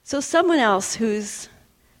So someone else whose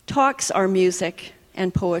talks are music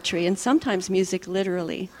and poetry, and sometimes music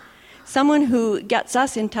literally. Someone who gets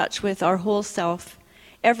us in touch with our whole self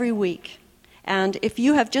every week. And if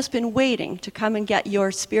you have just been waiting to come and get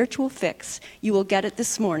your spiritual fix, you will get it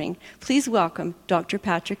this morning. Please welcome Dr.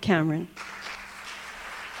 Patrick Cameron.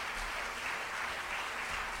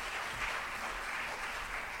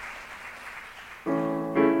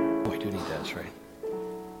 Oh, I do need that, that's right.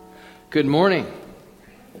 Good morning.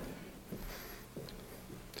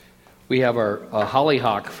 We have our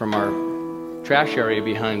hollyhock from our trash area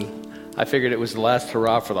behind. I figured it was the last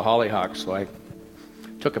hurrah for the hollyhock, so I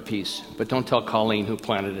took a piece. But don't tell Colleen who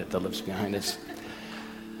planted it that lives behind us.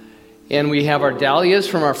 And we have our dahlias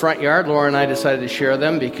from our front yard. Laura and I decided to share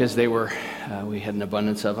them because we had an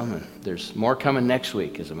abundance of them, and there's more coming next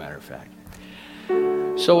week, as a matter of fact.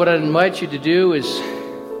 So what I'd invite you to do is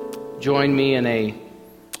join me in a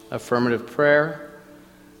affirmative prayer.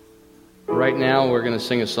 Right now we're going to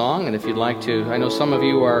sing a song, and if you'd like to, I know some of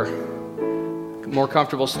you are more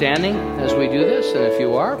comfortable standing as we do this, and if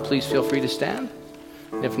you are, please feel free to stand.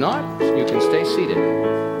 If not, you can stay seated.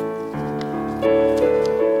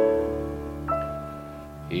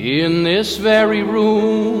 In this very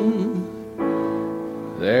room,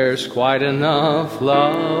 there's quite enough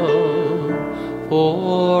love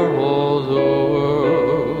for all the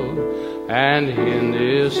world, and in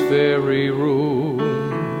this very room,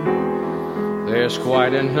 there's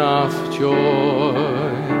quite enough joy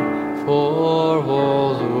for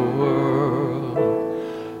all the world,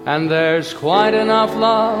 and there's quite enough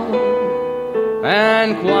love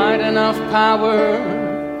and quite enough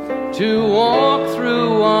power to walk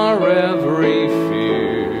through our every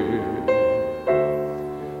fear.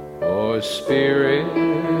 Oh, Spirit,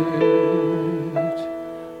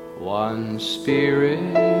 one Spirit,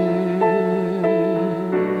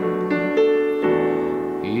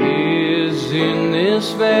 is in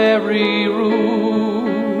this very room,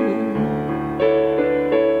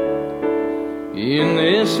 in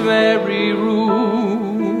this very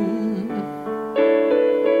room,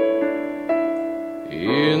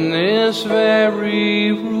 in this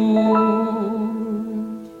very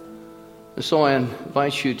room. So I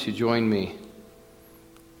invite you to join me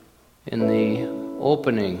in the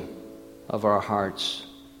opening of our hearts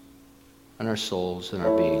and our souls and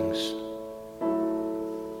our beings.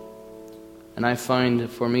 And I find,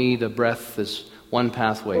 for me, the breath is one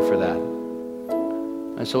pathway for that.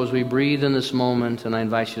 And so as we breathe in this moment, and I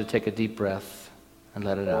invite you to take a deep breath and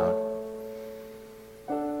let it out.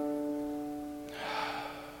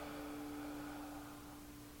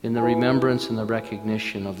 In the remembrance and the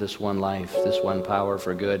recognition of this one life, this one power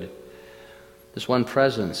for good, this one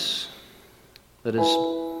presence that is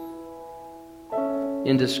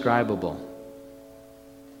indescribable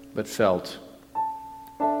but felt.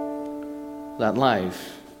 That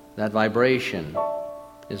life, that vibration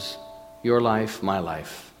is your life, my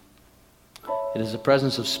life. It is the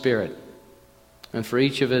presence of Spirit. And for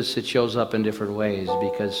each of us, it shows up in different ways,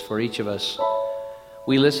 because for each of us,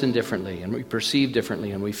 we listen differently, and we perceive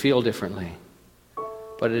differently, and we feel differently.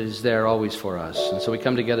 But it is there always for us. And so we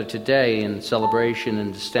come together today in celebration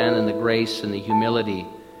and to stand in the grace and the humility,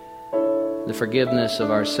 the forgiveness of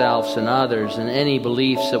ourselves and others, and any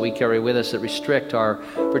beliefs that we carry with us that restrict our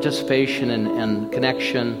participation and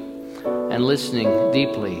connection and listening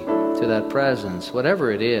deeply to that presence, whatever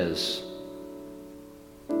it is.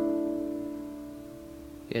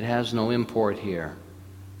 It has no import here,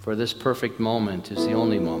 for this perfect moment is the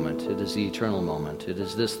only moment. It is the eternal moment. It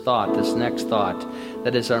is this thought, this next thought,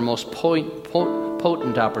 that is our most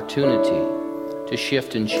potent opportunity to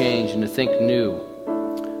shift and change and to think new.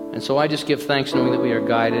 And so I just give thanks knowing that we are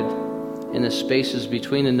guided in the spaces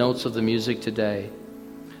between the notes of the music today,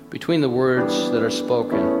 between the words that are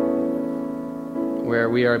spoken, where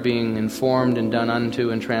we are being informed and done unto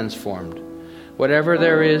and transformed. Whatever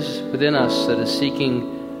there is within us that is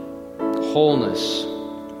seeking wholeness,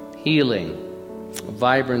 healing,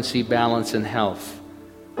 vibrancy, balance, and health,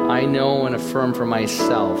 I know and affirm for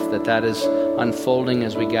myself that is unfolding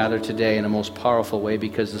as we gather today in a most powerful way,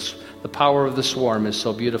 because the power of the swarm is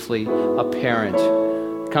so beautifully apparent.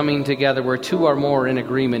 Coming together where two or more are in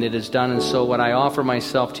agreement, it is done. And so what I offer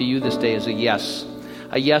myself to you this day is a yes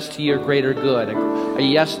to your greater good, a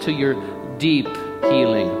yes to your deep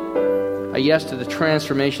healing, a yes to the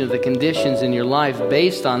transformation of the conditions in your life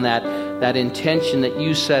based on that intention that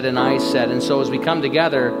you set and I set. And so as we come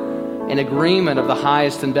together in agreement of the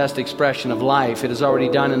highest and best expression of life, it is already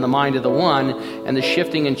done in the mind of the one, and the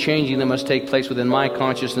shifting and changing that must take place within my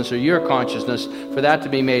consciousness or your consciousness for that to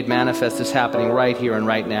be made manifest is happening right here and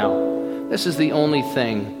right now. This is the only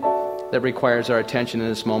thing that requires our attention in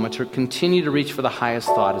this moment, to continue to reach for the highest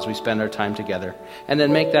thought as we spend our time together, and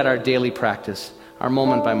then make that our daily practice, our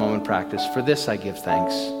moment-by-moment practice. For this I give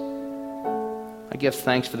thanks. I give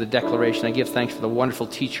thanks for the declaration. I give thanks for the wonderful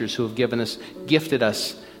teachers who have gifted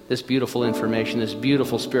us this beautiful information, this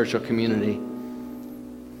beautiful spiritual community.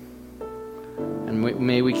 And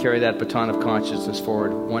may we carry that baton of consciousness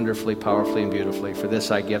forward wonderfully, powerfully, and beautifully. For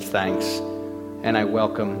this I give thanks, and I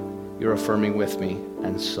welcome your affirming with me,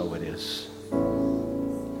 and so it is.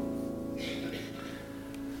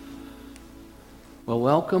 Well,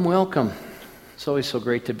 welcome, welcome. It's always so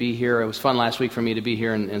great to be here. It was fun last week for me to be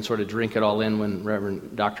here and sort of drink it all in when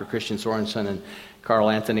Reverend Dr. Christian Sorensen and Carl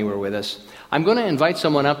Anthony were with us. I'm going to invite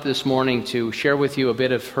someone up this morning to share with you a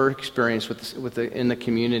bit of her experience in the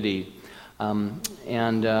community.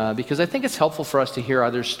 Because I think it's helpful for us to hear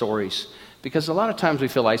other stories. Because a lot of times we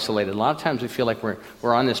feel isolated. A lot of times we feel like we're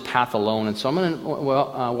on this path alone. And so I'm going to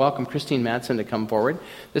welcome Christine Madsen to come forward.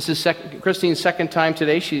 This is Christine's second time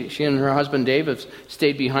today. She and her husband Dave have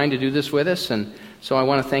stayed behind to do this with us. And so I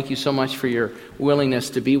want to thank you so much for your willingness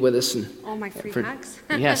to be with us. And all my free hugs.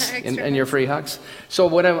 Yes, and your free hugs. So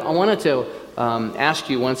what I wanted to ask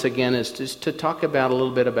you once again is just to talk about a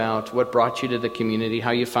little bit about what brought you to the community, how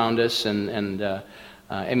you found us,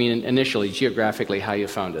 initially, geographically, how you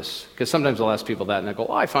found us. Because sometimes I'll ask people that, and they go,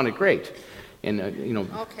 "Oh, I found it great."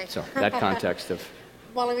 Okay. So that context of...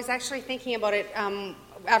 Well, I was actually thinking about it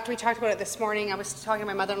after we talked about it this morning. I was talking to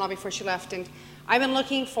my mother-in-law before she left, and I've been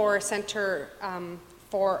looking for a center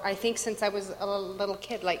I think since I was a little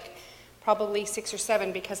kid, like probably 6 or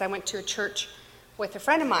 7, because I went to a church with a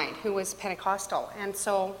friend of mine who was Pentecostal. And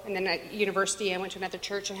then at university I went to another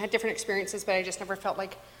church and had different experiences, but I just never felt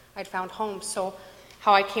like I'd found home. So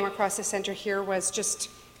how I came across the center here was just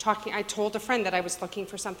talking. I told a friend that I was looking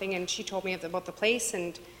for something, and she told me about the place,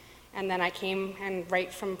 and then I came, and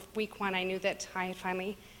right from week 1 I knew that I had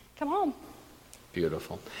finally come home.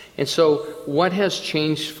 Beautiful. And so what has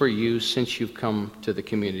changed for you since you've come to the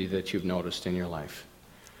community that you've noticed in your life?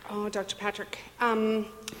 Oh, Dr. Patrick.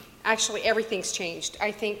 Actually, everything's changed.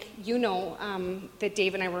 I think that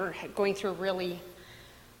Dave and I were going through a really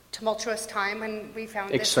tumultuous time, and we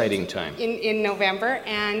found exciting time in November,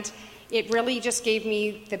 and it really just gave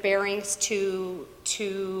me the bearings to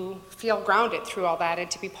feel grounded through all that,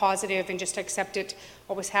 and to be positive and just accept it,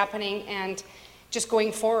 what was happening. And just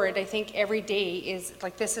going forward, I think every day is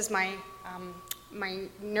like, this is my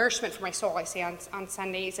nourishment for my soul, I say on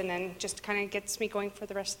Sundays, and then just kind of gets me going for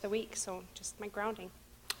the rest of the week. So just my grounding.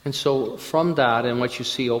 And so from that and what you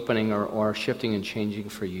see opening or shifting and changing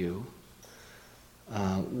for you,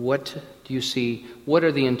 what do you see, what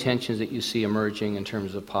are the intentions that you see emerging in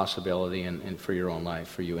terms of possibility and for your own life,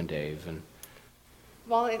 for you and Dave?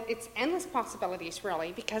 Well, it's endless possibilities,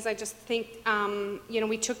 really, because I just think,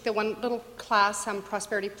 we took the one little class,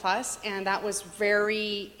 Prosperity Plus, and that was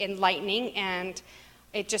very enlightening, and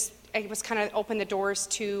it was kind of opened the doors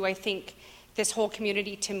to, I think, this whole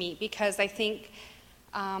community to me, because I think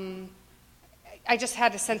I just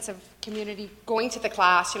had a sense of community going to the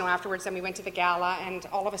class, afterwards. Then we went to the gala, and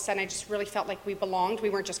all of a sudden I just really felt like we belonged. We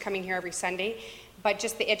weren't just coming here every Sunday, but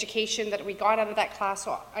just the education that we got out of that class.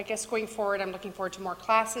 So I guess going forward, I'm looking forward to more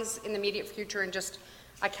classes in the immediate future, and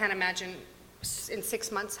I can't imagine in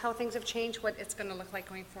 6 months how things have changed, what it's going to look like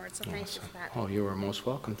going forward. So thank you for that. Oh, you are most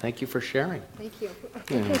welcome. Thank you for sharing. Thank you.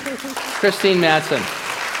 Yeah. Christine Madsen.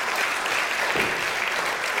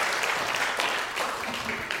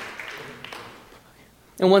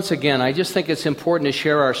 And once again, I just think it's important to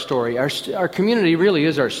share our story. Our community really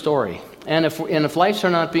is our story. And if lives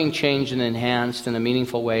are not being changed and enhanced in a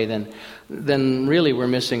meaningful way, then really we're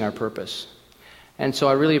missing our purpose. And so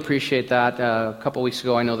I really appreciate that. A couple weeks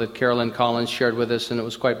ago, I know that Carolyn Collins shared with us, and it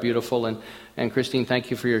was quite beautiful. And Christine,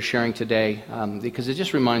 thank you for your sharing today, because it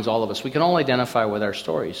just reminds all of us, we can all identify with our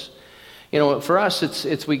stories. For us,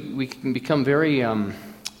 we can become very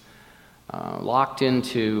locked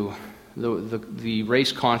into the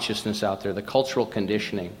race consciousness out there, the cultural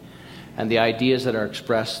conditioning, and the ideas that are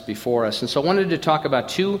expressed before us. And so I wanted to talk about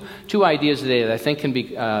two ideas today that I think can be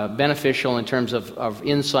beneficial in terms of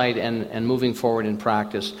insight and moving forward in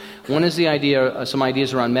practice. One is some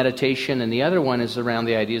ideas around meditation, and the other one is around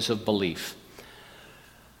the ideas of belief.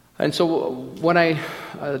 And so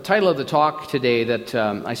the title of the talk today that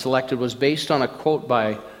I selected was based on a quote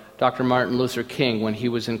by Dr. Martin Luther King when he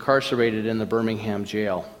was incarcerated in the Birmingham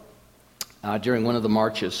jail during one of the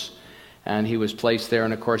marches. And he was placed there,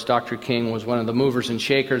 and of course Dr. King was one of the movers and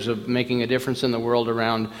shakers of making a difference in the world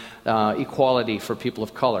around equality for people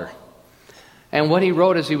of color. And what he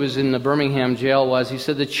wrote as he was in the Birmingham jail was, he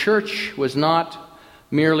said, the church was not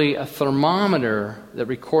merely a thermometer that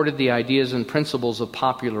recorded the ideas and principles of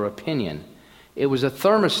popular opinion. It was a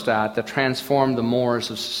thermostat that transformed the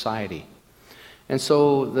mores of society. And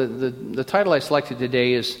so the title I selected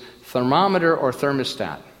today is Thermometer or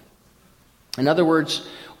Thermostat. In other words,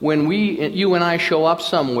 when you and I show up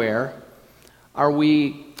somewhere, are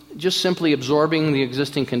we just simply absorbing the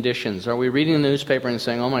existing conditions? Are we reading the newspaper and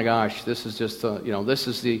saying, "Oh my gosh, this is just this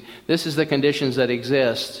is the conditions that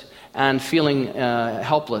exist," and feeling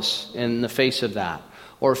helpless in the face of that,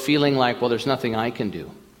 or feeling like, well, there's nothing I can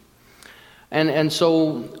do? And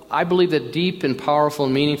so I believe that deep and powerful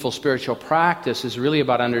and meaningful spiritual practice is really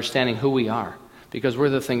about understanding who we are, because we're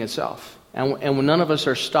the thing itself. And none of us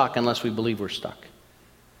are stuck unless we believe we're stuck.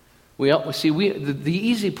 The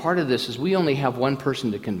easy part of this is we only have one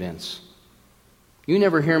person to convince. You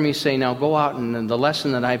never hear me say, "Now go out and the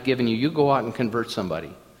lesson that I've given you, you go out and convert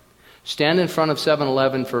somebody." Stand in front of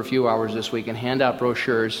 7-Eleven for a few hours this week and hand out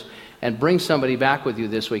brochures and bring somebody back with you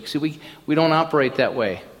this week. See, we don't operate that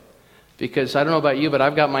way. Because I don't know about you, but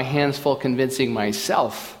I've got my hands full convincing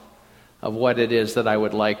myself of what it is that I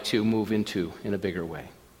would like to move into in a bigger way.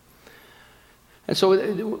 And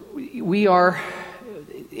so we are,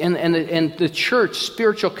 and the church,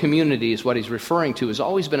 spiritual community is what he's referring to, has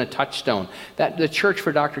always been a touchstone. That the church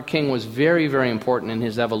for Dr. King was very, very important in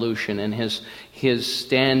his evolution and his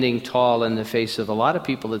standing tall in the face of a lot of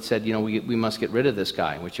people that said, we must get rid of this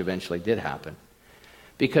guy, which eventually did happen.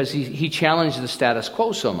 Because he challenged the status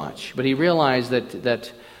quo so much. But he realized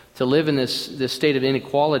that to live in this state of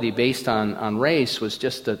inequality based on race was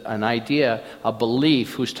just an idea, a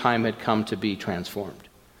belief whose time had come to be transformed.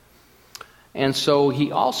 And so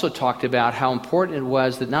he also talked about how important it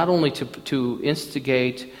was that not only to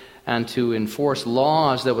instigate and to enforce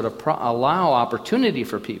laws that would allow opportunity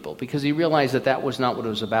for people, because he realized that was not what it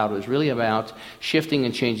was about. It was really about shifting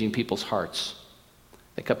and changing people's hearts.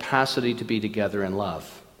 The capacity to be together in love.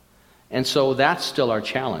 And so that's still our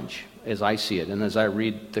challenge, as I see it, and as I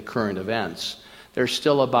read the current events. There's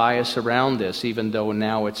still a bias around this, even though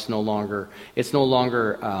now it's no longer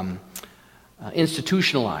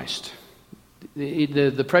institutionalized.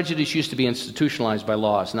 The prejudice used to be institutionalized by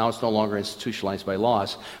laws. Now it's no longer institutionalized by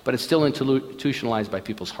laws, but it's still institutionalized by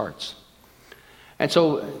people's hearts. And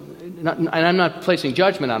so, and I'm not placing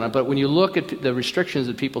judgment on it, but when you look at the restrictions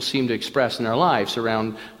that people seem to express in their lives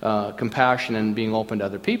around compassion and being open to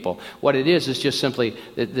other people, what it is just simply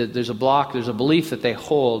that there's a block, there's a belief that they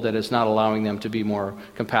hold that is not allowing them to be more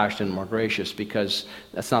compassionate and more gracious, because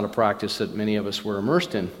that's not a practice that many of us were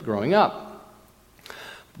immersed in growing up.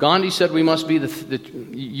 Gandhi said, you must be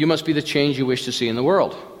the change you wish to see in the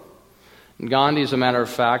world. Gandhi, as a matter of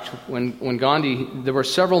fact, when Gandhi, there were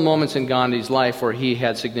several moments in Gandhi's life where he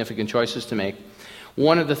had significant choices to make.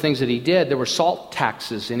 One of the things that he did, there were salt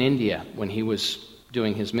taxes in India when he was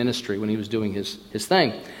doing his ministry, when he was doing his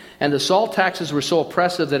thing. And the salt taxes were so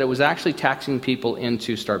oppressive that it was actually taxing people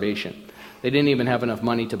into starvation. They didn't even have enough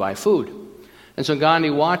money to buy food. And so Gandhi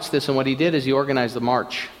watched this, and what he did is he organized the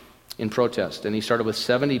march in protest. And he started with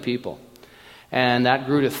 70 people. And that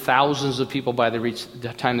grew to thousands of people by the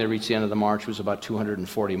time they reached the end of the march. It was about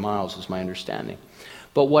 240 miles, is my understanding.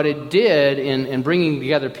 But what it did in bringing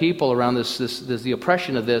together people around the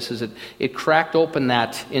oppression of this, is it cracked open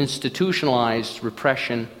that institutionalized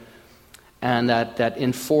repression and that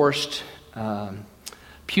enforced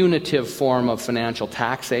punitive form of financial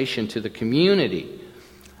taxation to the community.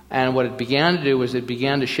 And what it began to do was it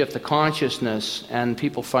began to shift the consciousness, and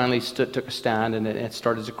people finally took a stand, and it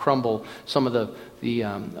started to crumble some of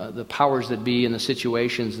the powers that be in the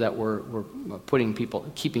situations that were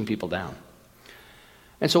keeping people down.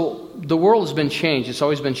 And so the world has been changed. It's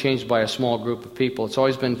always been changed by a small group of people. It's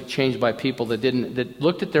always been changed by people that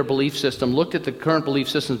looked at their belief system, looked at the current belief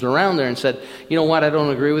systems around there, and said, "You know what? I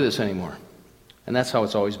don't agree with this anymore." And that's how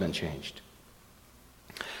it's always been changed.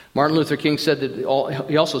 Martin Luther King said that.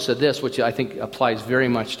 He also said this, which I think applies very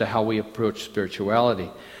much to how we approach spirituality.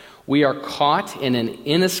 We are caught in an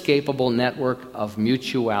inescapable network of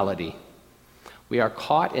mutuality. We are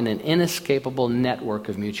caught in an inescapable network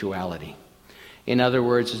of mutuality. In other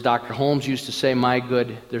words, as Dr. Holmes used to say, my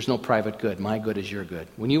good, there's no private good. My good is your good.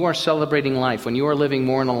 When you are celebrating life, when you are living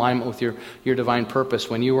more in alignment with your divine purpose,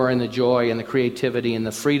 when you are in the joy and the creativity and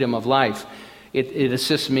the freedom of life, it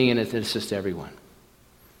assists me and it assists everyone.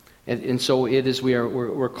 And so it is.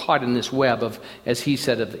 We're caught in this web of, as he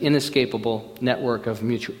said, of inescapable network of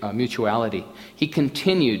mutuality. He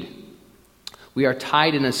continued, we are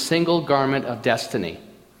tied in a single garment of destiny.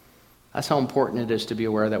 That's how important it is to be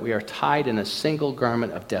aware that we are tied in a single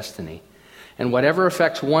garment of destiny. And whatever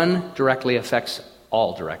affects one directly affects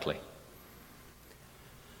all directly.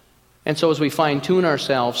 And so as we fine-tune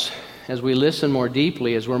ourselves, as we listen more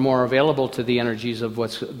deeply, as we're more available to the energies of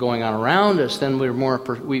what's going on around us, then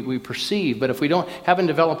we perceive. But if we haven't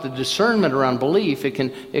developed the discernment around belief, it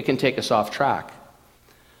can take us off track.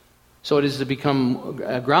 So it is to become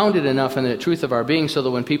grounded enough in the truth of our being so that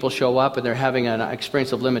when people show up and they're having an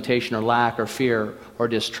experience of limitation or lack or fear or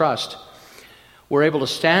distrust, we're able to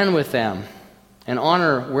stand with them and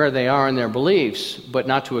honor where they are in their beliefs, but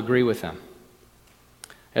not to agree with them.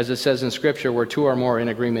 As it says in Scripture, where two or more in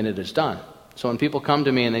agreement, it is done. So when people come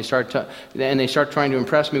to me and they start trying to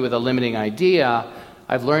impress me with a limiting idea,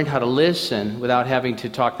 I've learned how to listen without having to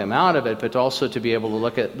talk them out of it, but also to be able to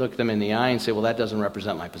look them in the eye and say, well, that doesn't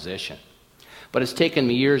represent my position. But it's taken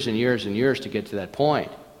me years and years and years to get to that point.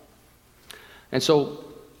 And so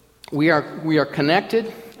we are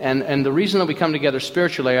connected, and the reason that we come together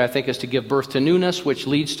spiritually, I think, is to give birth to newness, which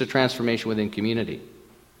leads to transformation within community.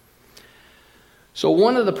 So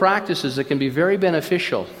one of the practices that can be very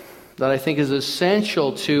beneficial, that I think is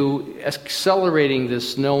essential to accelerating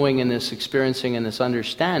this knowing and this experiencing and this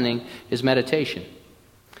understanding, is meditation.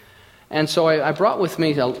 And so I brought with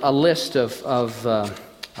me a list of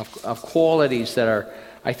qualities that are,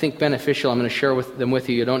 I think, beneficial. I'm going to share them with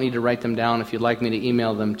you. You don't need to write them down. If you'd like me to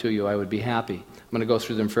email them to you, I would be happy. I'm going to go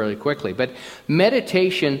through them fairly quickly. But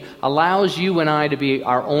meditation allows you and I to be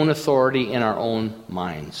our own authority in our own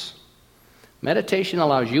minds. Meditation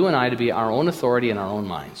allows you and I to be our own authority in our own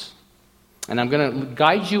minds. And I'm going to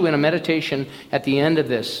guide you in a meditation at the end of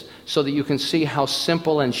this so that you can see how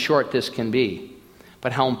simple and short this can be,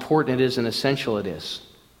 but how important it is and essential it is.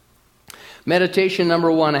 Meditation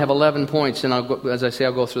number 1, I have 11 points, and I'll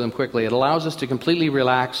go through them quickly. It allows us to completely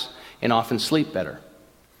relax and often sleep better.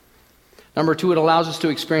 Number 2, it allows us to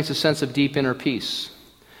experience a sense of deep inner peace.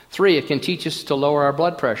 3, it can teach us to lower our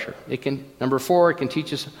blood pressure. Number 4, it can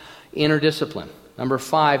teach us inner discipline. Number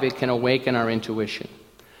 5, it can awaken our intuition.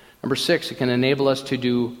 Number 6, it can enable us to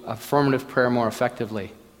do affirmative prayer more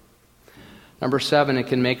effectively. Number 7, it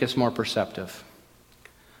can make us more perceptive.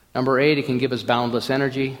 Number 8, it can give us boundless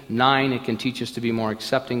energy. 9, it can teach us to be more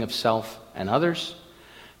accepting of self and others.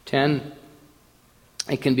 10,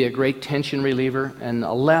 it can be a great tension reliever. And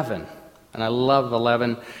 11, and I love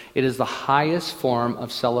 11, it is the highest form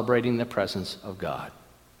of celebrating the presence of God.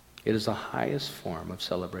 It is the highest form of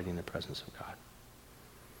celebrating the presence of God.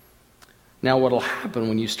 Now, what will happen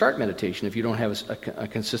when you start meditation, if you don't have a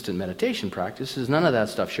consistent meditation practice, is none of that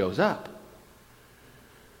stuff shows up.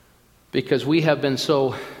 Because we have been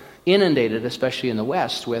so inundated, especially in the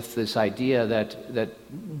West, with this idea that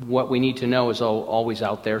what we need to know is always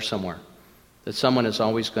out there somewhere. That someone is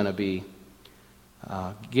always going to be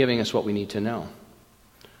giving us what we need to know.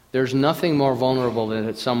 There's nothing more vulnerable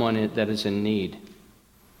than someone that is in need.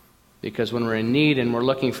 Because when we're in need and we're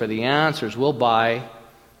looking for the answers, we'll buy,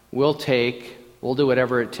 we'll take, we'll do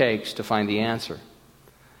whatever it takes to find the answer.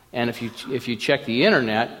 And if you check the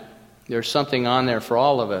internet, there's something on there for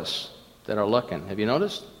all of us that are looking. Have you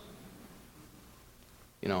noticed?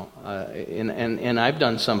 And I've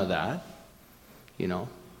done some of that.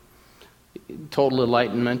 Total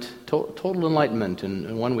enlightenment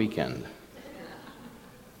in one weekend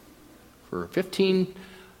for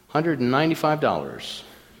 $1,595.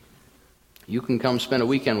 You can come spend a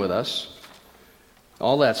weekend with us.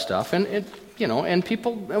 All that stuff, and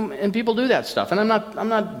people do that stuff. And I'm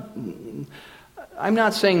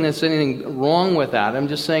not saying there's anything wrong with that. I'm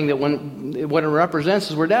just saying that what it represents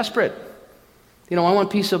is we're desperate. I want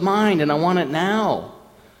peace of mind, and I want it now.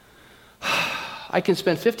 I can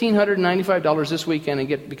spend $1,595 this weekend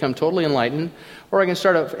and become totally enlightened, or I can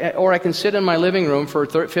sit in my living room for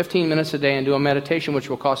 15 minutes a day and do a meditation, which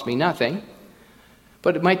will cost me nothing,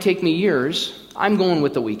 but it might take me years. I'm going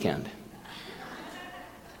with the weekend.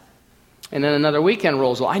 And then another weekend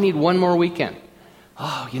rolls. Well, I need one more weekend.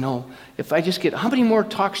 If I just how many more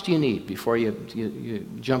talks do you need before you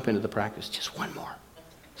jump into the practice? Just one more.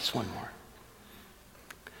 Just one more.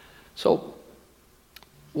 So,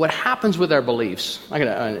 what happens with our beliefs?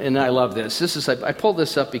 And I love this. I pulled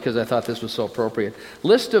this up because I thought this was so appropriate.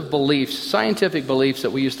 List of beliefs, scientific beliefs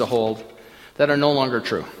that we used to hold that are no longer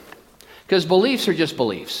true. Because beliefs are just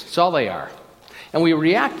beliefs. It's all they are. And we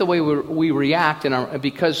react the way we react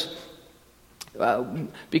because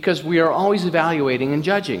we are always evaluating and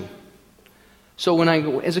judging. So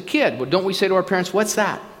as a kid, don't we say to our parents, what's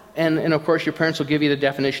that? And of course your parents will give you the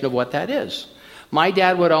definition of what that is. My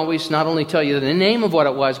dad would always not only tell you the name of what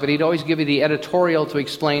it was, but he'd always give you the editorial to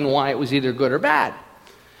explain why it was either good or bad.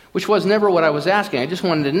 Which was never what I was asking. I just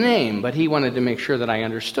wanted a name, but he wanted to make sure that I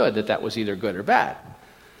understood that was either good or bad.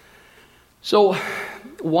 So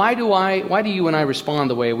why do you and I respond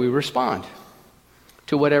the way we respond?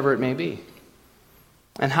 to whatever it may be?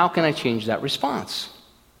 And how can I change that response?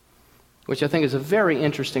 Which I think is a very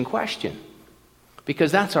interesting question,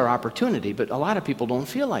 because that's our opportunity, but a lot of people don't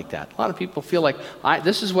feel like that. A lot of people feel like,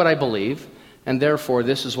 this is what I believe, and therefore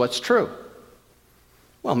this is what's true.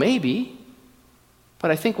 Well, maybe,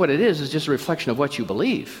 but I think what it is just a reflection of what you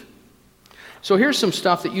believe. So here's some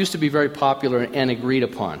stuff that used to be very popular and agreed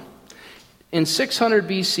upon. In 600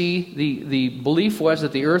 BC, the belief was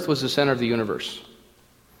that the earth was the center of the universe.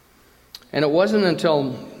 And it wasn't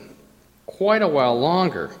until quite a while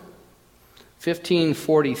longer,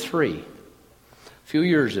 1543, a few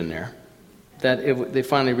years in there, that they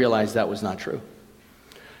finally realized that was not true.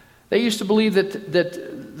 They used to believe that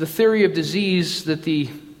the theory of disease that the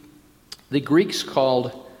Greeks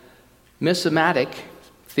called miasmatic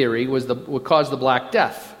theory would cause the Black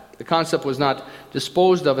Death. The concept was not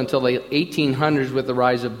disposed of until the 1800s with the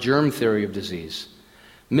rise of germ theory of disease.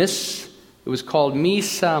 It was called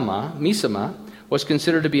misama, was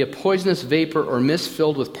considered to be a poisonous vapor or mist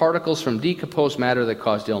filled with particles from decomposed matter that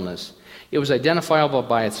caused illness. It was identifiable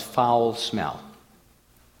by its foul smell.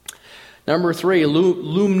 Number 3,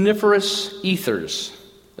 luminiferous ethers.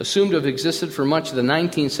 Assumed to have existed for much of the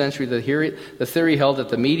 19th century, the theory held that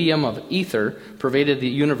the medium of ether pervaded the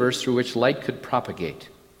universe through which light could propagate.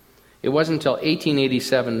 It wasn't until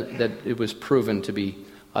 1887 that it was proven to be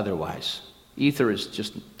otherwise. Ether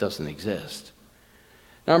just doesn't exist.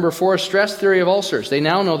 Number 4, stress theory of ulcers. They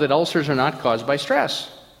now know that ulcers are not caused by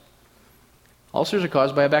stress. Ulcers are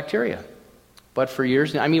caused by a bacteria. But for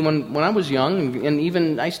years, when I was young, and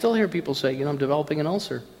even I still hear people say, I'm developing an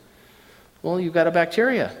ulcer. Well, you've got a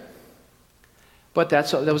bacteria. But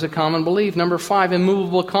that was a common belief. Number 5,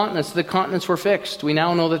 immovable continents. The continents were fixed. We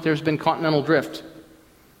now know that there's been continental drift.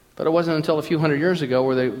 But it wasn't until a few hundred years ago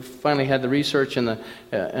where they finally had the research and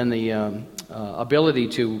the ability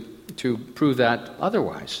to prove that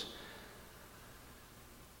otherwise.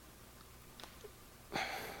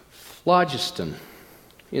 Phlogiston.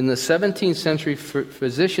 In the 17th century,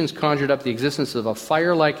 physicians conjured up the existence of a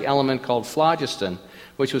fire-like element called phlogiston,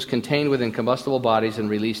 which was contained within combustible bodies and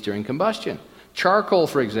released during combustion. Charcoal,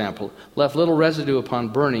 for example, left little residue upon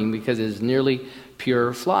burning because it is nearly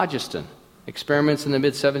pure phlogiston. Experiments in the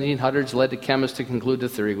mid-1700s led to chemists to conclude the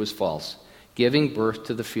theory was false, giving birth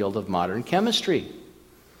to the field of modern chemistry.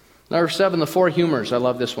 Number 7, the 4 humors. I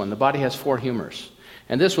love this one. The body has 4 humors.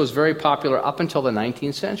 And this was very popular up until the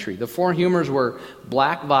 19th century. The 4 humors were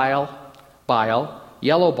black bile,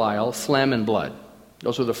 yellow bile, phlegm, and blood.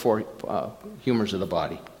 Those were the 4 humors of the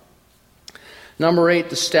body. Number 8,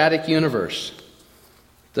 the static universe.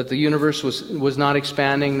 That the universe was not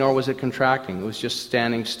expanding, nor was it contracting. It was just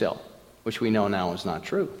standing still, which we know now is not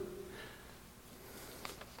true.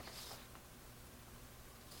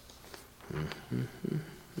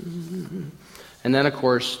 And then, of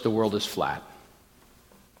course, the world is flat,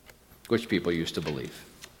 which people used to believe.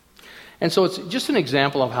 And so it's just an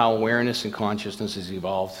example of how awareness and consciousness has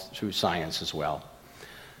evolved through science as well.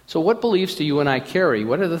 So what beliefs do you and I carry?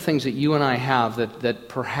 What are the things that you and I have that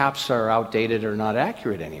perhaps are outdated or not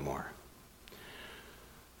accurate anymore?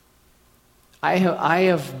 I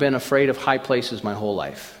have been afraid of high places my whole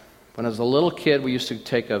life. When I was a little kid, we used to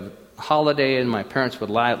take a holiday and my parents would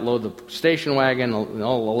load the station wagon,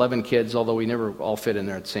 all 11 kids, although we never all fit in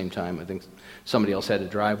there at the same time. I think somebody else had to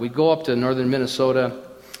drive. We'd go up to northern Minnesota.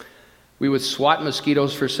 We would swat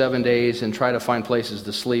mosquitoes for 7 days and try to find places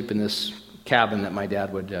to sleep in this cabin that my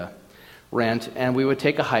dad would rent. And we would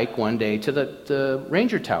take a hike one day to the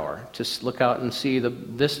Ranger Tower to look out and see the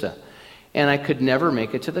vista. And I could never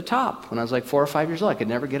make it to the top. When I was like 4 or 5 years old, I could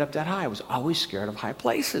never get up that high. I was always scared of high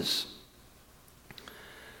places.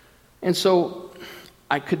 And so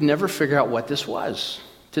I could never figure out what this was.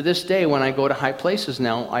 To this day, when I go to high places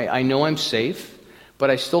now, I know I'm safe, but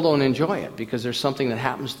I still don't enjoy it because there's something that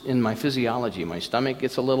happens in my physiology. My stomach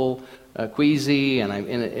gets a little queasy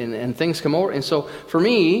and things come over. And so for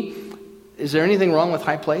me, is there anything wrong with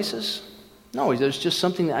high places? No, there's just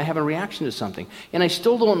something that I have a reaction to something. And I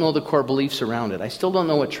still don't know the core beliefs around it. I still don't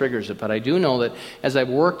know what triggers it, but I do know that as I've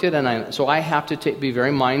worked it, so I have to be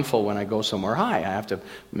very mindful when I go somewhere high. I have to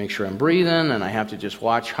make sure I'm breathing, and I have to just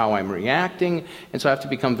watch how I'm reacting, and so I have to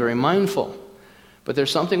become very mindful. But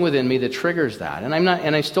there's something within me that triggers that, and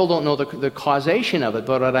I still don't know the causation of it.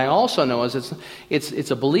 But what I also know is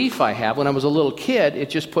it's a belief I have. When I was a little kid, it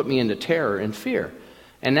just put me into terror and fear.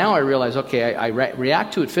 And now I realize, okay, I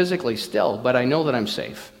react to it physically still, but I know that I'm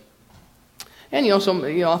safe. And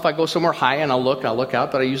if I go somewhere high and I'll look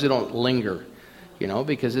out, but I usually don't linger,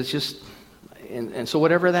 because it's just, and so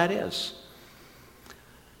whatever that is.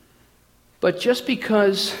 But just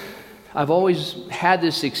because I've always had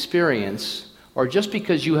this experience, or just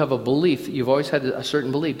because you have a belief, you've always had a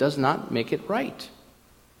certain belief, does not make it right.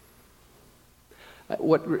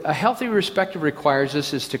 What a healthy perspective requires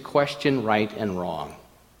us is to question right and wrong.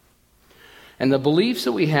 And the beliefs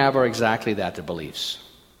that we have are exactly that, the beliefs.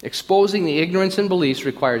 Exposing the ignorance in beliefs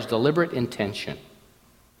requires deliberate intention.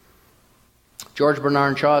 George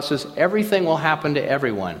Bernard Shaw says, everything will happen to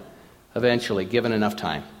everyone eventually, given enough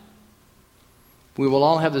time. We will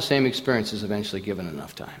all have the same experiences eventually, given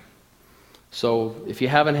enough time. So if you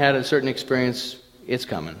haven't had a certain experience, it's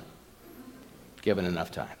coming, given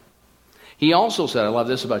enough time. He also said, I love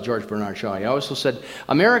this about George Bernard Shaw, he also said,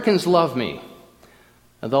 Americans love me.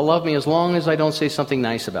 And they'll love me as long as I don't say something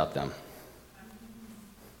nice about them.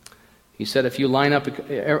 He said, if you line up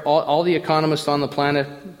all the economists on the planet,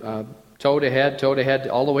 toe to head,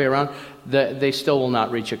 all the way around, they still will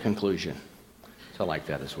not reach a conclusion. So I like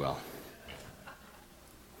that as well.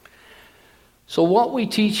 So what we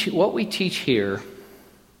teach here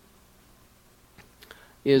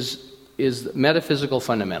is metaphysical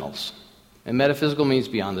fundamentals. And metaphysical means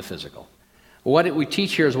beyond the physical. What we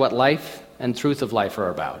teach here is what life and truth of life are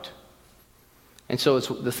about. And so it's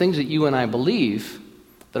the things that you and I believe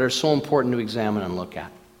that are so important to examine and look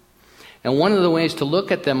at. And one of the ways to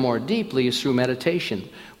look at them more deeply is through meditation.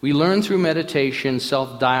 We learn through meditation,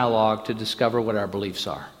 self-dialogue, to discover what our beliefs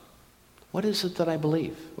are. What is it that I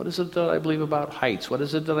believe? What is it that I believe about heights? What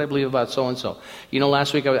is it that I believe about so-and-so? You know,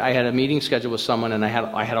 last week I had a meeting scheduled with someone, and I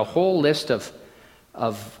had a whole list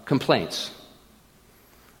of complaints.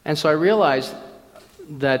 And so I realized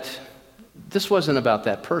that this wasn't about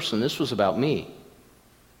that person. This was about me.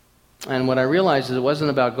 And what I realized is it wasn't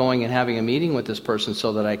about going and having a meeting with this person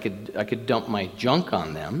so that I could dump my junk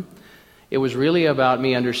on them. It was really about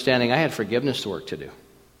me understanding I had forgiveness work to do.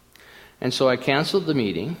 And so I canceled the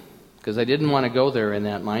meeting because I didn't want to go there in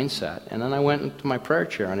that mindset. And then I went into my prayer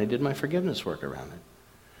chair and I did my forgiveness work around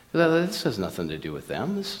it. This has nothing to do with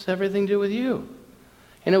them. This has everything to do with you.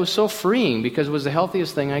 And it was so freeing because it was the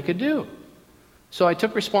healthiest thing I could do. So I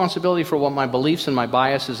took responsibility for what my beliefs and my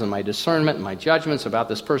biases and my discernment and my judgments about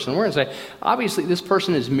this person were, and say, obviously this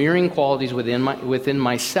person is mirroring qualities within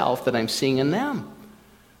myself that I'm seeing in them.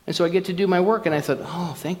 And so I get to do my work, and I thought,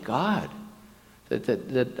 oh, thank God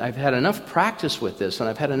that I've had enough practice with this, and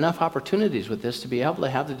I've had enough opportunities with this to be able to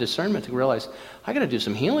have the discernment to realize I got to do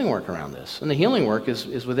some healing work around this, and the healing work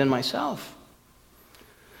is within myself.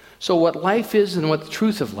 So what life is and what the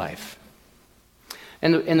truth of life.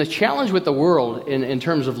 And the challenge with the world in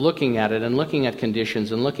terms of looking at it and looking at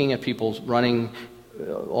conditions and looking at people running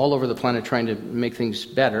all over the planet trying to make things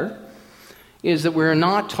better is that we're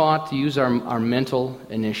not taught to use our mental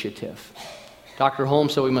initiative. Dr.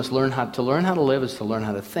 Holmes said we must learn how to live is to learn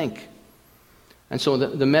how to think. And so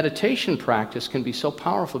the meditation practice can be so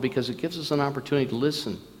powerful because it gives us an opportunity to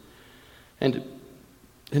listen and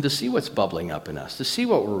to see what's bubbling up in us, to see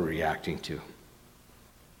what we're reacting to.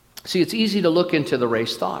 See, it's easy to look into the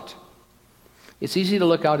race thought. It's easy to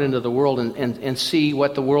look out into the world and see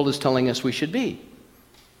what the world is telling us we should be.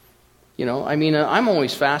 You know, I mean, I'm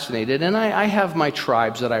always fascinated, and I have my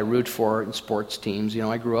tribes that I root for in sports teams. You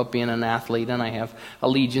know, I grew up being an athlete, and I have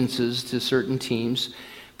allegiances to certain teams.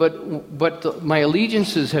 But my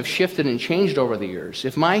allegiances have shifted and changed over the years.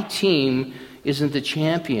 If my team isn't the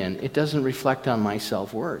champion, it doesn't reflect on my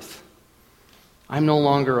self-worth. I'm no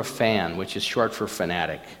longer a fan, which is short for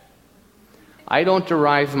fanatic. I don't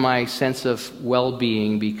derive my sense of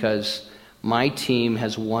well-being because my team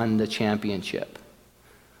has won the championship.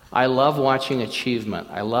 I love watching achievement.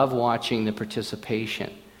 I love watching the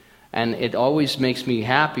participation. And it always makes me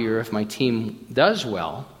happier if my team does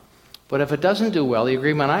well. But if it doesn't do well, the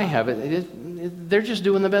agreement I have, they're just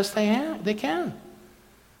doing the best they can.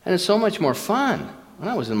 And it's so much more fun. When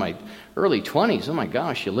I was in my early 20s, oh my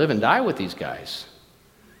gosh, you live and die with these guys.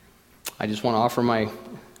 I just want to offer my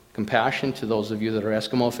compassion to those of you that are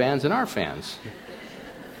Eskimo fans and our fans.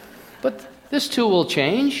 But this too will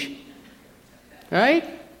change, right?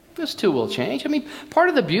 This too will change. I mean, part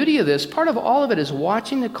of the beauty of this, part of all of it is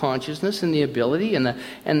watching the consciousness and the ability and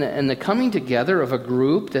the coming together of a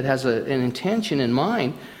group that has an intention in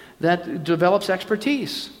mind that develops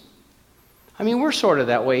expertise. I mean, we're sort of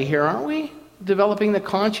that way here, aren't we? Developing the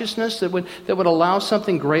consciousness that would allow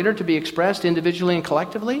something greater to be expressed individually and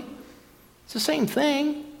collectively. It's the same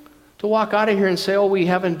thing. To walk out of here and say, oh, we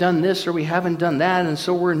haven't done this or we haven't done that, and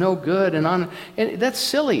so we're no good, and that's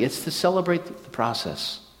silly. It's to celebrate the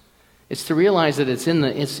process. It's to realize that it's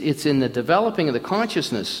in the developing of the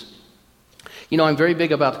consciousness. You know, I'm very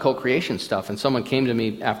big about the co-creation stuff, and someone came to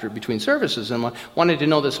me between services and wanted to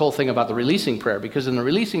know this whole thing about the releasing prayer, because in the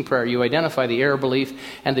releasing prayer, you identify the error belief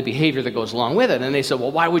and the behavior that goes along with it. And they said,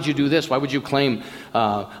 well, why would you do this? Why would you claim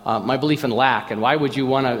my belief in lack? And why would you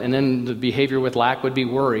want to, and then the behavior with lack would be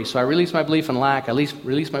worry. So I release my belief in lack, I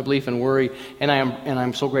release my belief in worry, and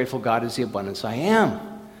I'm so grateful God is the abundance I am.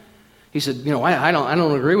 He said, you know, I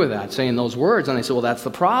don't agree with that, saying those words. And I said, well, that's the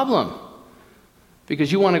problem. Because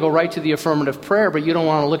you want to go right to the affirmative prayer, but you don't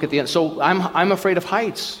want to look at the end. So I'm afraid of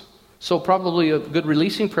heights. So probably a good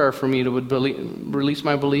releasing prayer for me would release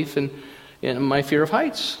my belief in my fear of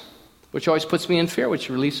heights, which always puts me in fear, which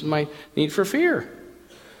releases my need for fear.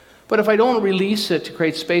 But if I don't release it to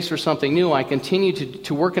create space for something new, I continue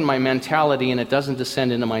to work in my mentality, and it doesn't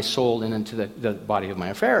descend into my soul and into the body of my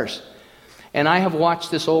affairs. And I have watched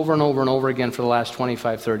this over and over and over again for the last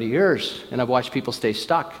 25, 30 years, and I've watched people stay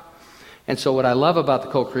stuck. And so what I love about the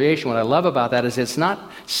co-creation, what I love about that is it's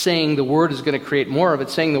not saying the Word is going to create more of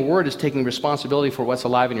it. Saying the Word is taking responsibility for what's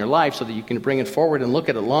alive in your life so that you can bring it forward and look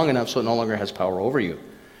at it long enough so it no longer has power over you.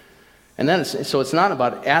 And then so it's not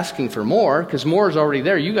about asking for more, because more is already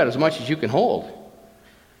there. You got as much as you can hold.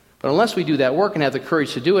 But unless we do that work and have the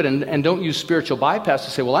courage to do it, and don't use spiritual bypass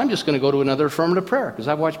to say, well, I'm just going to go to another affirmative prayer, because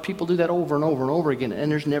I've watched people do that over and over and over again,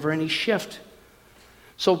 and there's never any shift.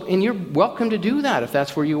 So, and you're welcome to do that if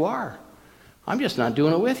that's where you are. I'm just not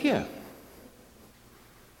doing it with you.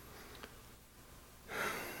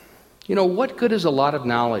 You know, what good is a lot of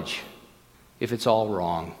knowledge if it's all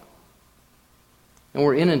wrong? And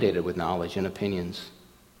we're inundated with knowledge and opinions.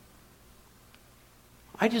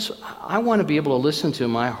 I want to be able to listen to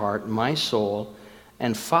my heart, my soul,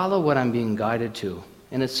 and follow what I'm being guided to.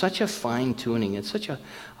 And it's such a fine tuning. It's such a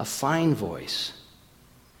fine voice.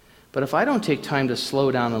 But if I don't take time to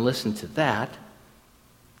slow down and listen to that,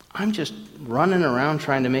 I'm just running around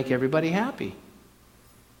trying to make everybody happy.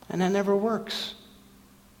 And that never works.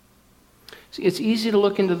 See, it's easy to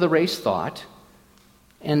look into the race thought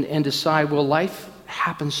and decide, well, life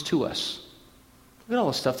happens to us. Look at all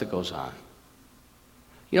the stuff that goes on.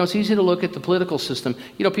 You know, it's easy to look at the political system.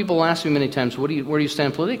 You know, people ask me many times, where do you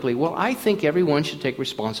stand politically? Well, I think everyone should take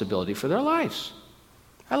responsibility for their lives.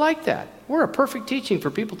 I like that. We're a perfect teaching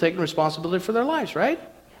for people taking responsibility for their lives, right?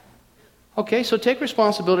 Okay, so take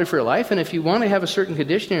responsibility for your life, and if you want to have a certain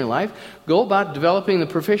condition in your life, go about developing the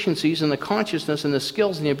proficiencies and the consciousness and the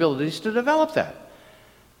skills and the abilities to develop that.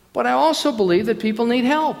 But I also believe that people need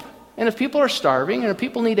help. And if people are starving, and if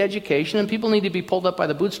people need education, and people need to be pulled up by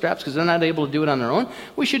the bootstraps because they're not able to do it on their own,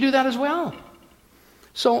 we should do that as well.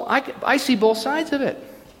 So I see both sides of it.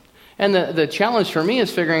 And the challenge for me is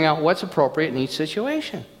figuring out what's appropriate in each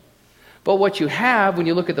situation. But what you have when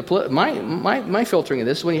you look at my filtering of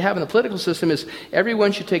this, when you have in the political system is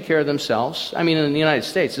everyone should take care of themselves. I mean, in the United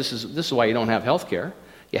States, this is why you don't have health care.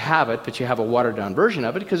 You have it, but you have a watered-down version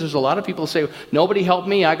of it because there's a lot of people who say, nobody helped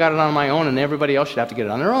me, I got it on my own, and everybody else should have to get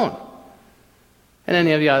it on their own. And then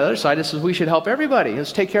you have the other side that says we should help everybody.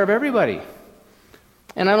 Let's take care of everybody.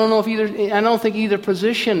 And I don't think either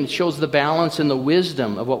position shows the balance and the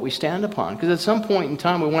wisdom of what we stand upon. Because at some point in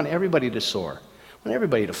time, we want everybody to soar. We want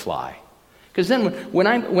everybody to fly. Because then when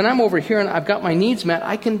I'm over here and I've got my needs met,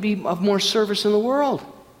 I can be of more service in the world.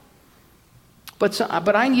 But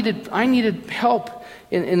I needed help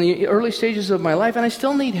in the early stages of my life, and I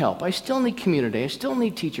still need help. I still need community. I still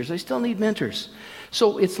need teachers. I still need mentors.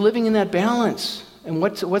 So it's living in that balance. And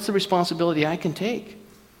what's the responsibility I can take?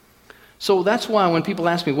 So that's why when people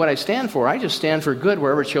ask me what I stand for, I just stand for good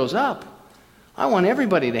wherever it shows up. I want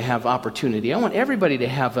everybody to have opportunity. I want everybody to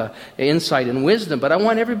have insight and wisdom, but I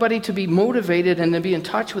want everybody to be motivated and to be in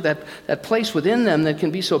touch with that place within them that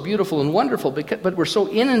can be so beautiful and wonderful, but we're so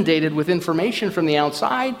inundated with information from the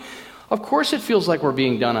outside. Of course it feels like we're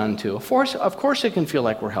being done unto. Of course it can feel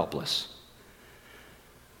like we're helpless.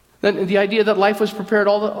 The idea that life was prepared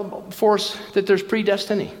for us, that there's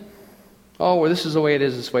predestiny. Oh, well, this is the way it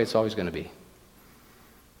is, this way it's always going to be.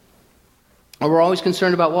 Or we're always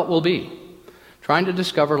concerned about what will be, trying to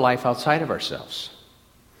discover life outside of ourselves.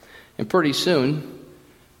 And pretty soon,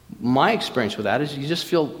 my experience with that is you just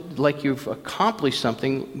feel like you've accomplished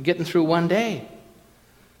something getting through one day.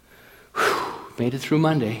 Whew, made it through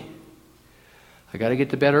Monday. I got to get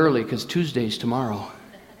to bed early because Tuesday's tomorrow.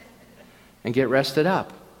 And get rested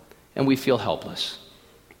up. And we feel helpless.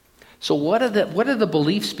 So what are the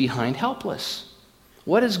beliefs behind helpless?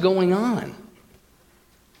 What is going on?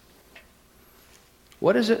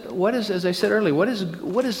 What is, as I said earlier, what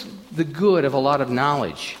is the good of a lot of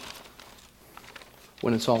knowledge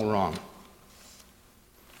when it's all wrong?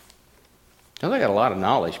 Now, I got a lot of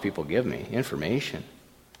knowledge people give me, information.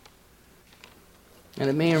 And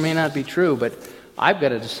it may or may not be true, but I've got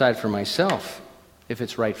to decide for myself if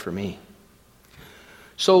it's right for me.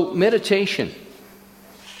 So meditation,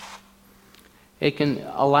 it can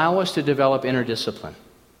allow us to develop inner discipline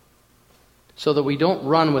so that we don't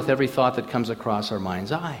run with every thought that comes across our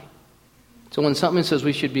mind's eye. So when something says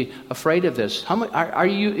we should be afraid of this,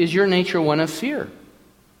 is your nature one of fear?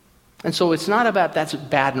 And so it's not about that's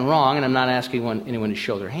bad and wrong, and I'm not asking anyone to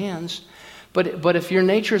show their hands, but if your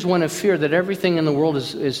nature is one of fear, that everything in the world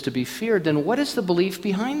is to be feared, then what is the belief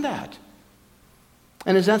behind that?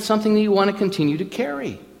 And is that something that you want to continue to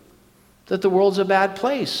carry? That the world's a bad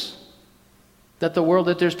place? That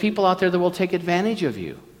there's people out there that will take advantage of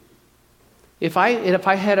you? If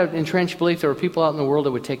I had an entrenched belief there were people out in the world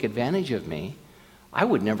that would take advantage of me, I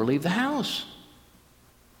would never leave the house.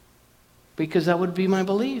 Because that would be my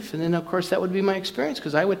belief. And then, of course, that would be my experience.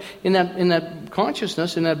 Because I would, in that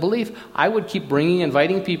consciousness, in that belief, I would keep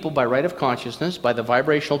inviting people by right of consciousness, by the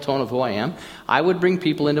vibrational tone of who I am. I would bring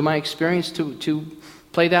people into my experience to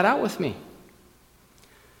play that out with me.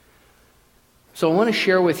 So I want to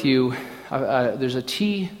share with you, there's a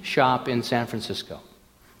tea shop in San Francisco.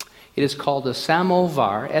 It is called the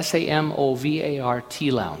Samovar, Samovar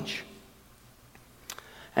Tea Lounge.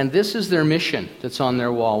 And this is their mission that's on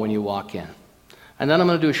their wall when you walk in. And then I'm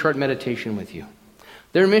going to do a short meditation with you.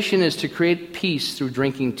 Their mission is to create peace through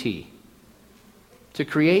drinking tea. To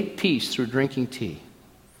create peace through drinking tea.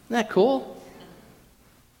 Isn't that cool?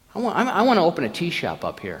 I want to open a tea shop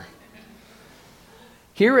up here.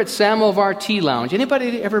 Here at Samovar Tea Lounge.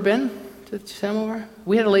 Anybody ever been to Samovar?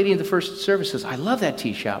 We had a lady in the first service says, I love that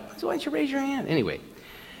tea shop. So why don't you raise your hand? Anyway.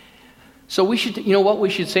 So we should, we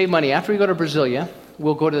should save money. After we go to Brasilia,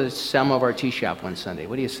 we'll go to the Samovar tea shop one Sunday.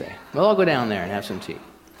 What do you say? Well, I'll go down there and have some tea.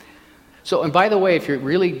 So, and by the way, if you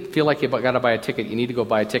really feel like you've got to buy a ticket, you need to go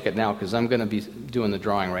buy a ticket now because I'm going to be doing the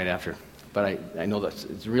drawing right after. But I know that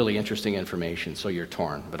it's really interesting information, so you're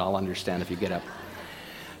torn. But I'll understand if you get up.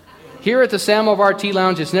 Here at the Samovar Tea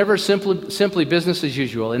Lounge, it's never simply business as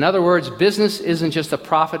usual. In other words, business isn't just a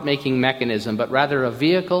profit-making mechanism, but rather a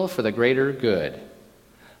vehicle for the greater good.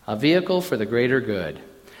 A vehicle for the greater good.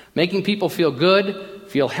 Making people feel good,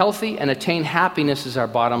 feel healthy, and attain happiness is our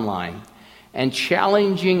bottom line. And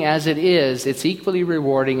challenging as it is, it's equally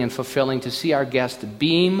rewarding and fulfilling to see our guests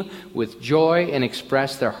beam with joy and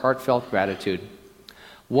express their heartfelt gratitude.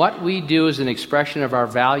 What we do is an expression of our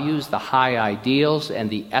values, the high ideals, and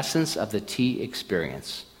the essence of the tea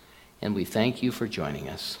experience. And we thank you for joining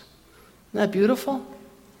us. Isn't that beautiful?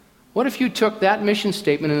 What if you took that mission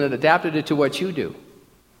statement and adapted it to what you do?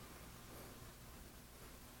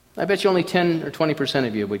 I bet you only 10 or 20%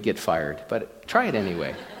 of you would get fired, but try it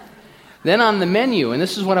anyway. Then on the menu, and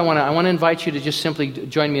this is what I want to invite you to just simply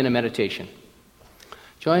join me in a meditation.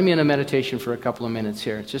 Join me in a meditation for a couple of minutes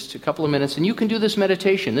here. It's just a couple of minutes, and you can do this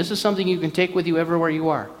meditation. This is something you can take with you everywhere you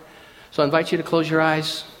are. So I invite you to close your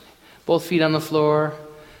eyes, both feet on the floor,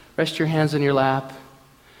 rest your hands in your lap.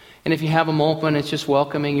 And if you have them open, it's just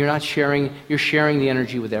welcoming. You're not sharing, you're sharing the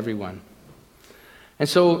energy with everyone. And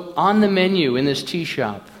so on the menu in this tea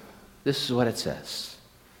shop, this is what it says.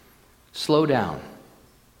 Slow down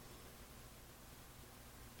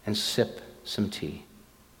and sip some tea.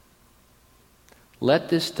 Let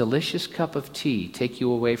this delicious cup of tea take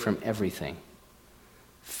you away from everything,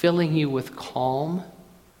 filling you with calm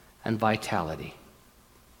and vitality.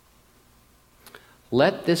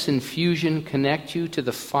 Let this infusion connect you to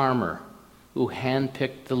the farmer who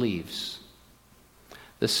handpicked the leaves,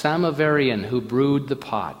 the Samavarian who brewed the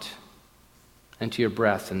pot, and to your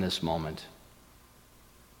breath in this moment.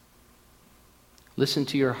 Listen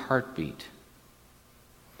to your heartbeat,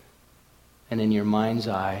 and in your mind's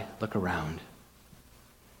eye, look around.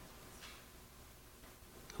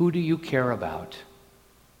 Who do you care about?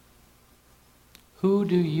 Who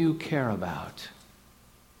do you care about?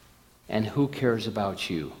 And who cares about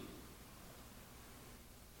you?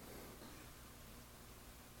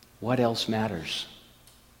 What else matters?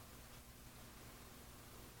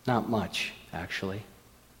 Not much, actually.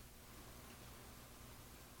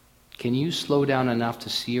 Can you slow down enough to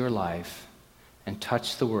see your life and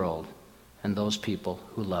touch the world and those people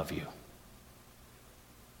who love you?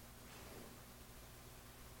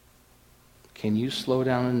 Can you slow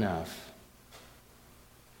down enough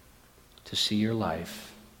to see your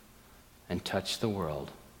life and touch the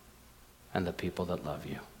world and the people that love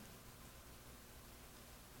you?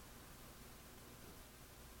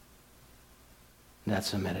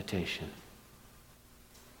 That's a meditation.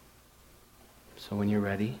 So when you're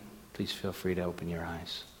ready, please feel free to open your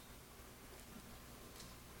eyes.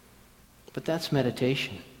 But that's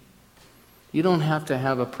meditation. You don't have to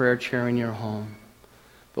have a prayer chair in your home.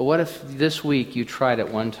 But what if this week you tried it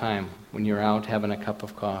one time when you're out having a cup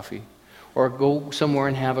of coffee, or go somewhere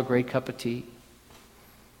and have a great cup of tea,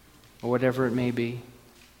 or whatever it may be.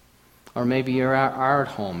 Or maybe you are at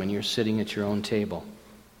home and you're sitting at your own table.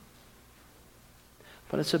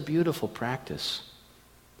 But it's a beautiful practice.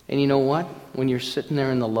 And you know what? When you're sitting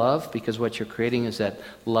there in the love, because what you're creating is that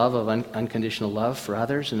love of unconditional love for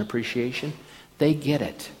others and appreciation, they get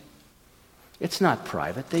it. It's not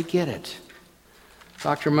private, they get it.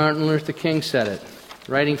 Dr. Martin Luther King said it,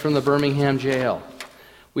 writing from the Birmingham jail.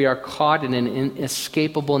 We are caught in an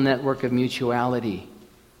inescapable network of mutuality.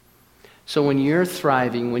 So when you're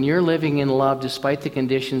thriving, when you're living in love despite the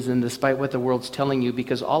conditions and despite what the world's telling you,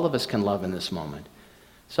 because all of us can love in this moment.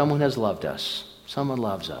 Someone has loved us. Someone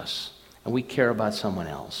loves us. And we care about someone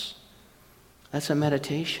else. That's a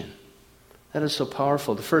meditation. That is so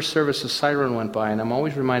powerful. The first service, a siren went by, and I'm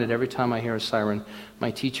always reminded every time I hear a siren,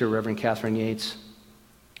 my teacher, Reverend Catherine Yates,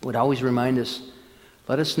 would always remind us,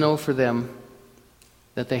 let us know for them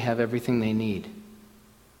that they have everything they need.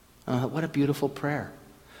 What a beautiful prayer.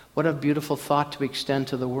 What a beautiful thought to extend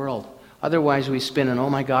to the world. Otherwise we spin and, oh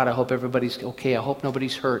my God, I hope everybody's okay. I hope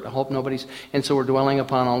nobody's hurt. I hope nobody's... And so we're dwelling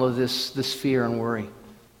upon all of this fear and worry.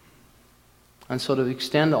 And so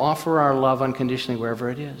to offer our love unconditionally wherever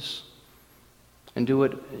it is. And do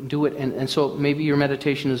it. And so maybe your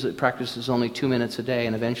meditation practice is only 2 minutes a day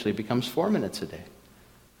and eventually becomes 4 minutes a day.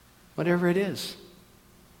 Whatever it is.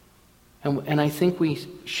 And I think we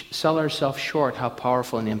sell ourselves short how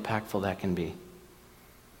powerful and impactful that can be.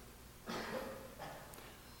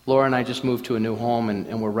 Laura and I just moved to a new home,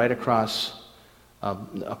 and we're right across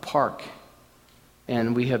a park.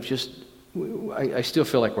 And we have I still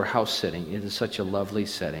feel like we're house sitting. It is such a lovely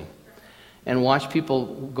setting. And watch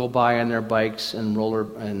people go by on their bikes and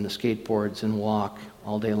and the skateboards and walk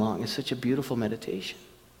all day long. It's such a beautiful meditation.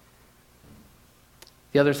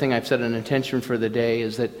 The other thing I've set an intention for the day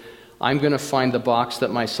is that I'm going to find the box that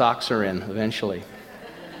my socks are in eventually.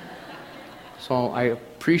 So I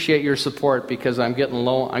appreciate your support because I'm getting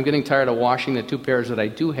low. I'm getting tired of washing the 2 pairs that I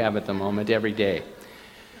do have at the moment every day.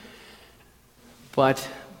 But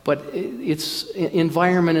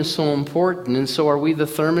environment is so important, and so are we the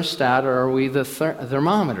thermostat or are we the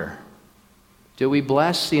thermometer? Do we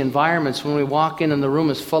bless the environments when we walk in and the room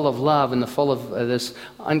is full of love and full of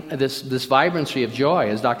this vibrancy of joy,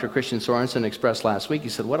 as Dr. Christian Sorensen expressed last week? He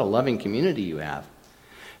said, what a loving community you have.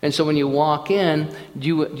 And so when you walk in,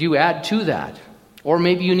 do you add to that? Or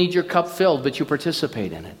maybe you need your cup filled, but you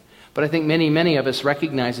participate in it. But I think many of us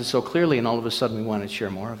recognize it so clearly, and all of a sudden we want to share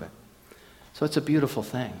more of it. So it's a beautiful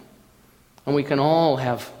thing. And we can all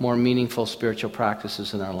have more meaningful spiritual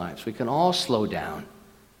practices in our lives. We can all slow down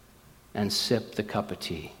and sip the cup of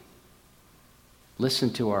tea.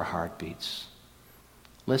 Listen to our heartbeats.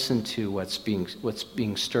 Listen to what's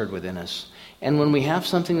being stirred within us. And when we have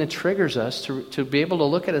something that triggers us, to be able to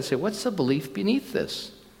look at it and say, what's the belief beneath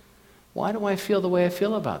this? Why do I feel the way I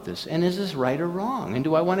feel about this? And is this right or wrong? And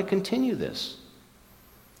do I want to continue this?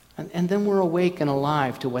 And then we're awake and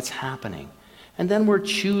alive to what's happening. And then we're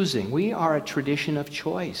choosing. We are a tradition of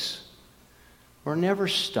choice. We're never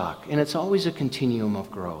stuck. And it's always a continuum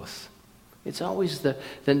of growth. It's always the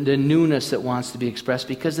newness that wants to be expressed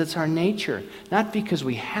because it's our nature. Not because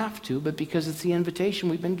we have to, but because it's the invitation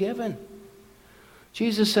we've been given.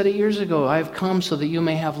 Jesus said it years ago, I have come so that you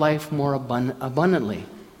may have life more abundantly.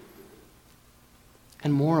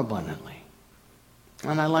 And more abundantly.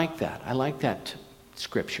 And I like that. I like that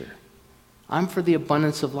scripture. I'm for the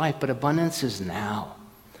abundance of life, but abundance is now.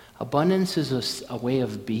 Abundance is a way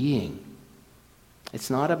of being. It's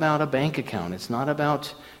not about a bank account. It's not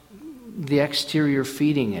about the exterior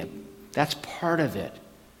feeding it. That's part of it.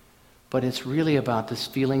 But it's really about this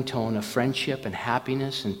feeling tone of friendship and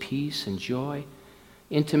happiness and peace and joy,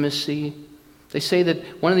 intimacy. They say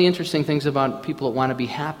that one of the interesting things about people that want to be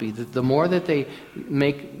happy, that the more that they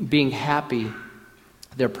make being happy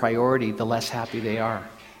their priority, the less happy they are.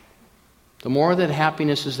 The more that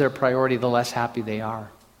happiness is their priority, the less happy they are.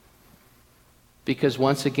 Because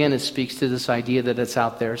once again, it speaks to this idea that it's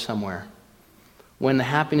out there somewhere. When the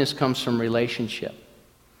happiness comes from relationship,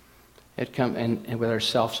 and with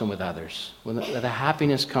ourselves and with others. When the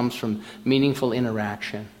happiness comes from meaningful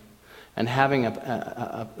interaction and having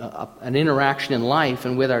an interaction in life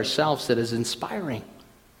and with ourselves that is inspiring.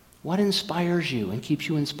 What inspires you and keeps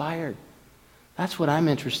you inspired? That's what I'm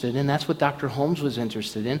interested in. That's what Dr. Holmes was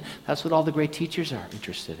interested in. That's what all the great teachers are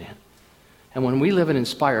interested in. And when we live an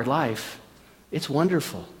inspired life, it's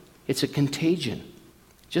wonderful. It's a contagion.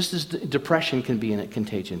 Just as depression can be a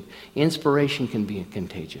contagion, inspiration can be a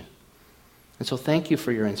contagion. And so thank you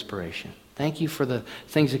for your inspiration. Thank you for the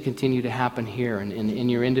things that continue to happen here and in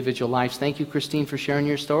your individual lives. Thank you, Christine, for sharing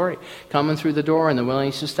your story, coming through the door and the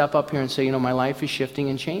willingness to step up here and say, my life is shifting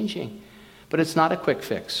and changing. But it's not a quick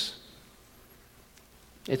fix.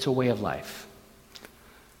 It's a way of life.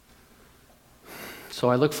 So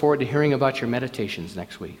I look forward to hearing about your meditations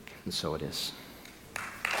next week, and so it is.